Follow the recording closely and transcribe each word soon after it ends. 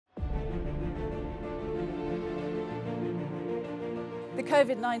The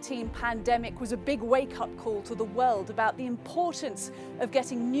COVID-19 pandemic was a big wake-up call to the world about the importance of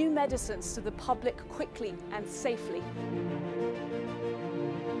getting new medicines to the public quickly and safely.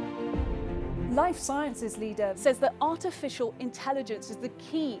 Life sciences leader says that artificial intelligence is the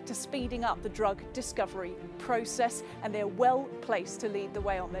key to speeding up the drug discovery process, and they're well placed to lead the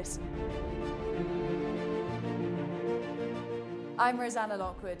way on this. I'm Rosanna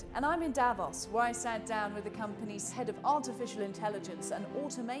Lockwood, and I'm in Davos, where I sat down with the company's head of artificial intelligence and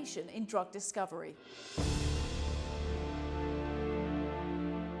automation in drug discovery.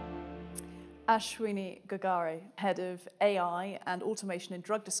 Ashwini Ghogare, head of AI and automation in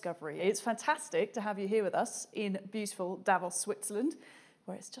drug discovery. It's fantastic to have you here with us in beautiful Davos, Switzerland,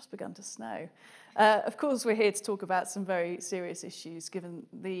 where it's just begun to snow. Of course, we're here to talk about some very serious issues, given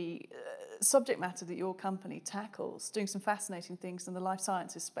the subject matter that your company tackles, doing some fascinating things in the life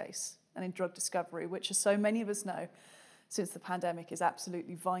sciences space and in drug discovery, which, as so many of us know, since the pandemic is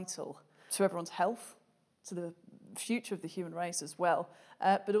absolutely vital to everyone's health, to the future of the human race as well,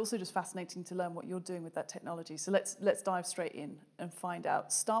 but also just fascinating to learn what you're doing with that technology. So let's dive straight in and find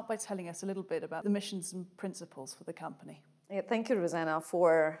out. Start by telling us a little bit about the missions and principles for the company. Yeah, thank you, Rosanna,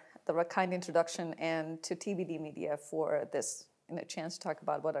 for the kind introduction, and to tbdmedia for this chance to talk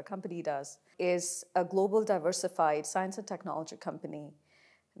about what our company does. Is a global diversified science and technology company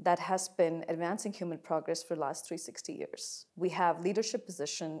that has been advancing human progress for the last 360 years. We have leadership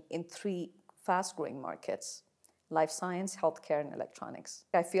position in 3 fast-growing markets: life science, healthcare, and electronics.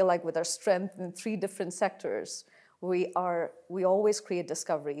 I feel like with our strength in 3 different sectors, we always create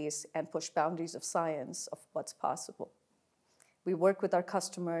discoveries and push boundaries of science of what's possible. We work with our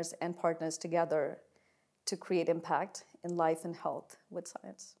customers and partners together to create impact in life and health with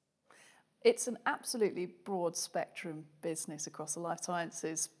science. It's an absolutely broad spectrum business across the life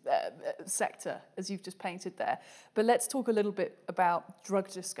sciences sector, as you've just painted there. But let's talk a little bit about drug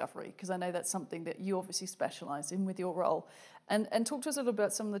discovery, because I know that's something that you obviously specialize in with your role. And talk to us a little bit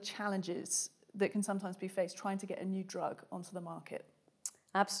about some of the challenges that can sometimes be faced trying to get a new drug onto the market.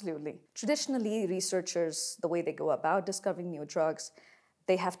 Absolutely. Traditionally, researchers, the way they go about discovering new drugs,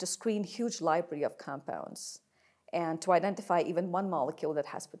 they have to screen huge library of compounds and to identify even one molecule that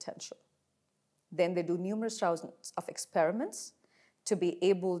has potential. Then they do numerous rounds of experiments to be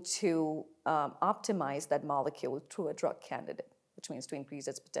able to optimize that molecule through a drug candidate, which means to increase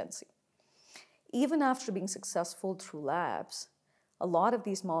its potency. Even after being successful through labs, a lot of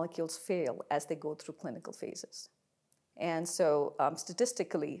these molecules fail as they go through clinical phases. And so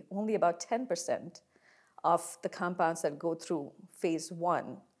statistically, only about 10% of the compounds that go through phase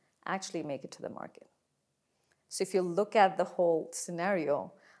 1 actually make it to the market. So if you look at the whole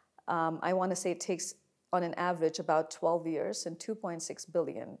scenario, I want to say it takes, on an average, about 12 years and $2.6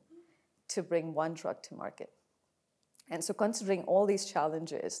 billion to bring one drug to market. And so considering all these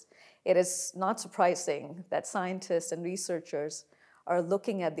challenges, it is not surprising that scientists and researchers are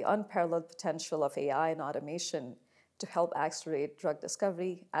looking at the unparalleled potential of AI and automation to help accelerate drug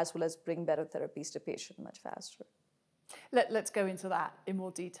discovery, as well as bring better therapies to patients much faster. Let's go into that in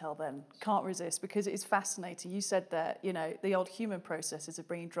more detail then. Can't resist, because it is fascinating. You said that, the old human processes of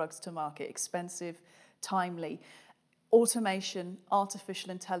bringing drugs to market, expensive, timely. Automation,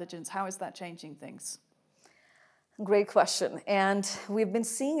 artificial intelligence, how is that changing things? Great question. And we've been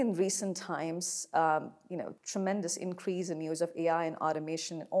seeing in recent times, tremendous increase in use of AI and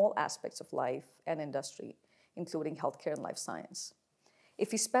automation in all aspects of life and industry, including healthcare and life science.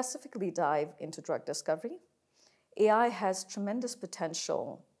 If we specifically dive into drug discovery, AI has tremendous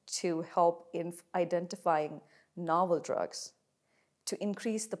potential to help in identifying novel drugs, to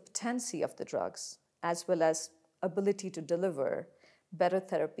increase the potency of the drugs, as well as ability to deliver better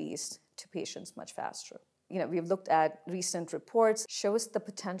therapies to patients much faster. We've looked at recent reports, shows the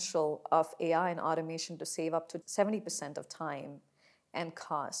potential of AI and automation to save up to 70% of time and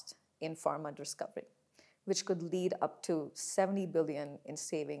cost in pharma discovery, which could lead up to $70 billion in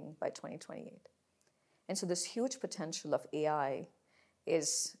saving by 2028. And so this huge potential of AI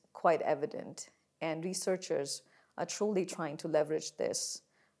is quite evident, and researchers are truly trying to leverage this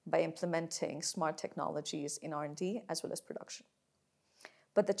by implementing smart technologies in R&D as well as production.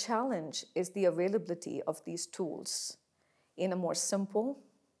 But the challenge is the availability of these tools in a more simple,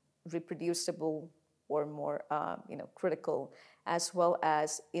 reproducible, or more critical, as well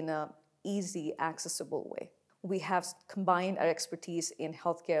as in an easy, accessible way. We have combined our expertise in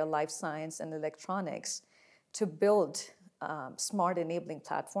healthcare, life science, and electronics to build smart enabling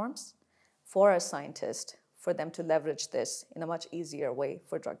platforms for our scientists, for them to leverage this in a much easier way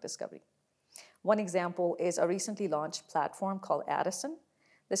for drug discovery. One example is a recently launched platform called Addison.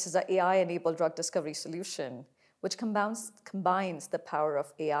 This is an AI-enabled drug discovery solution which combines the power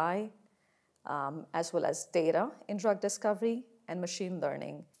of AI as well as data in drug discovery and machine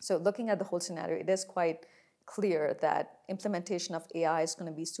learning. So looking at the whole scenario, it is quite clear that implementation of AI is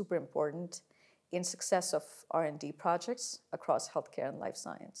going to be super important in success of R&D projects across healthcare and life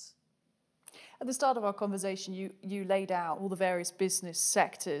science. At the start of our conversation, you laid out all the various business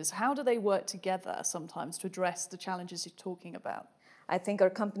sectors. How do they work together sometimes to address the challenges you're talking about? I think our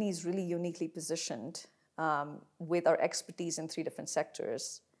company is really uniquely positioned with our expertise in 3 different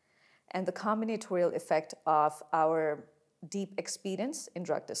sectors and the combinatorial effect of our deep experience in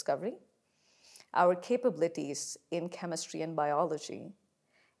drug discovery, our capabilities in chemistry and biology,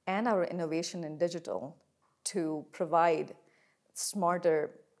 and our innovation in digital to provide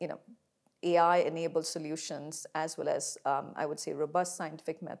smarter, AI-enabled solutions as well as, I would say, robust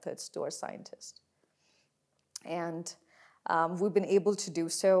scientific methods to our scientists. And we've been able to do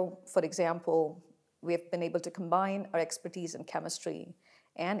so. For example, we've been able to combine our expertise in chemistry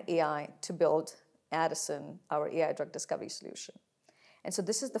and AI to build Addison, our AI drug discovery solution. And so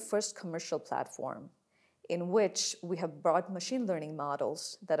this is the first commercial platform in which we have brought machine learning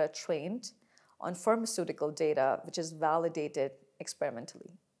models that are trained on pharmaceutical data, which is validated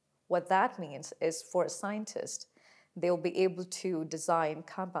experimentally. What that means is for a scientist, they'll be able to design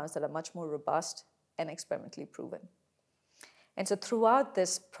compounds that are much more robust and experimentally proven. And so throughout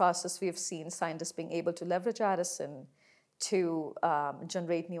this process, we have seen scientists being able to leverage Addison to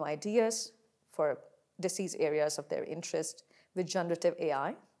generate new ideas for disease areas of their interest with generative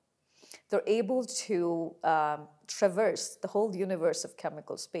AI. They're able to traverse the whole universe of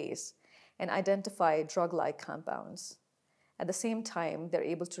chemical space and identify drug-like compounds. At the same time, they're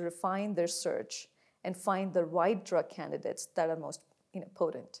able to refine their search and find the right drug candidates that are most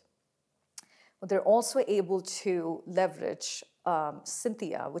potent. But they're also able to leverage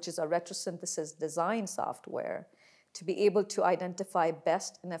Cynthia, which is a retrosynthesis design software, to be able to identify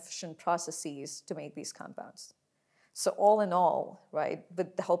best and efficient processes to make these compounds. So all in all, right,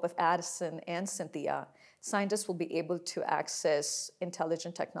 with the help of Addison and Cynthia, scientists will be able to access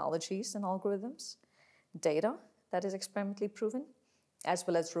intelligent technologies and algorithms, data that is experimentally proven, as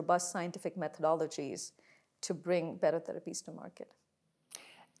well as robust scientific methodologies to bring better therapies to market.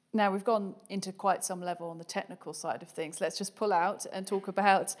 Now, we've gone into quite some level on the technical side of things. Let's just pull out and talk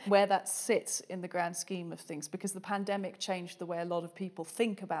about where that sits in the grand scheme of things, because the pandemic changed the way a lot of people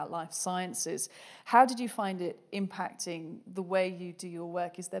think about life sciences. How did you find it impacting the way you do your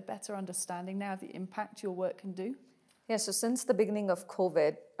work? Is there better understanding now of the impact your work can do? Yeah, so since the beginning of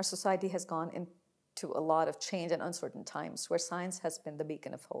COVID, our society has gone into a lot of change and uncertain times where science has been the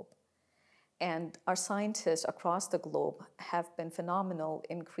beacon of hope. And our scientists across the globe have been phenomenal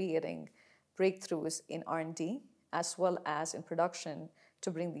in creating breakthroughs in R&D as well as in production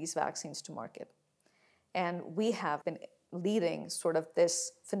to bring these vaccines to market. And we have been leading sort of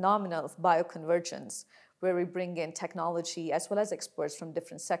this phenomenon of bioconvergence where we bring in technology as well as experts from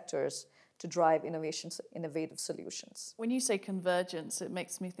different sectors to drive innovative solutions. When you say convergence, it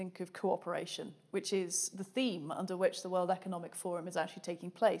makes me think of cooperation, which is the theme under which the World Economic Forum is actually taking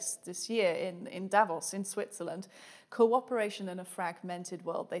place this year in Davos, in Switzerland. Cooperation in a fragmented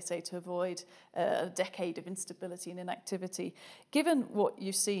world, they say, to avoid a decade of instability and inactivity. Given what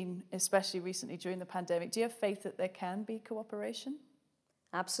you've seen, especially recently during the pandemic, do you have faith that there can be cooperation?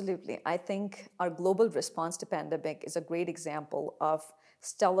 Absolutely. I think our global response to pandemic is a great example of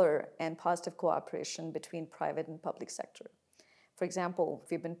stellar and positive cooperation between private and public sector. For example,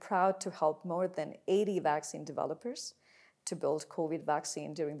 we've been proud to help more than 80 vaccine developers to build COVID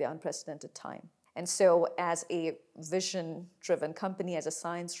vaccine during the unprecedented time. And so as a vision-driven company, as a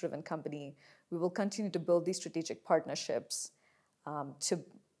science-driven company, we will continue to build these strategic partnerships to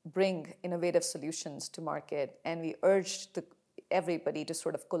bring innovative solutions to market. And we urge everybody to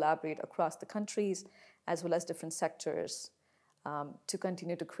sort of collaborate across the countries as well as different sectors to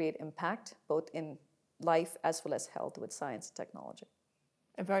continue to create impact both in life as well as health with science and technology.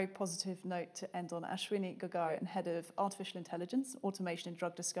 A very positive note to end on. Ashwini Ghogare, Head of Artificial Intelligence, Automation and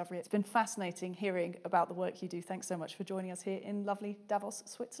Drug Discovery. It's been fascinating hearing about the work you do. Thanks so much for joining us here in lovely Davos,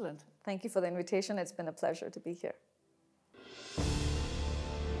 Switzerland. Thank you for the invitation. It's been a pleasure to be here.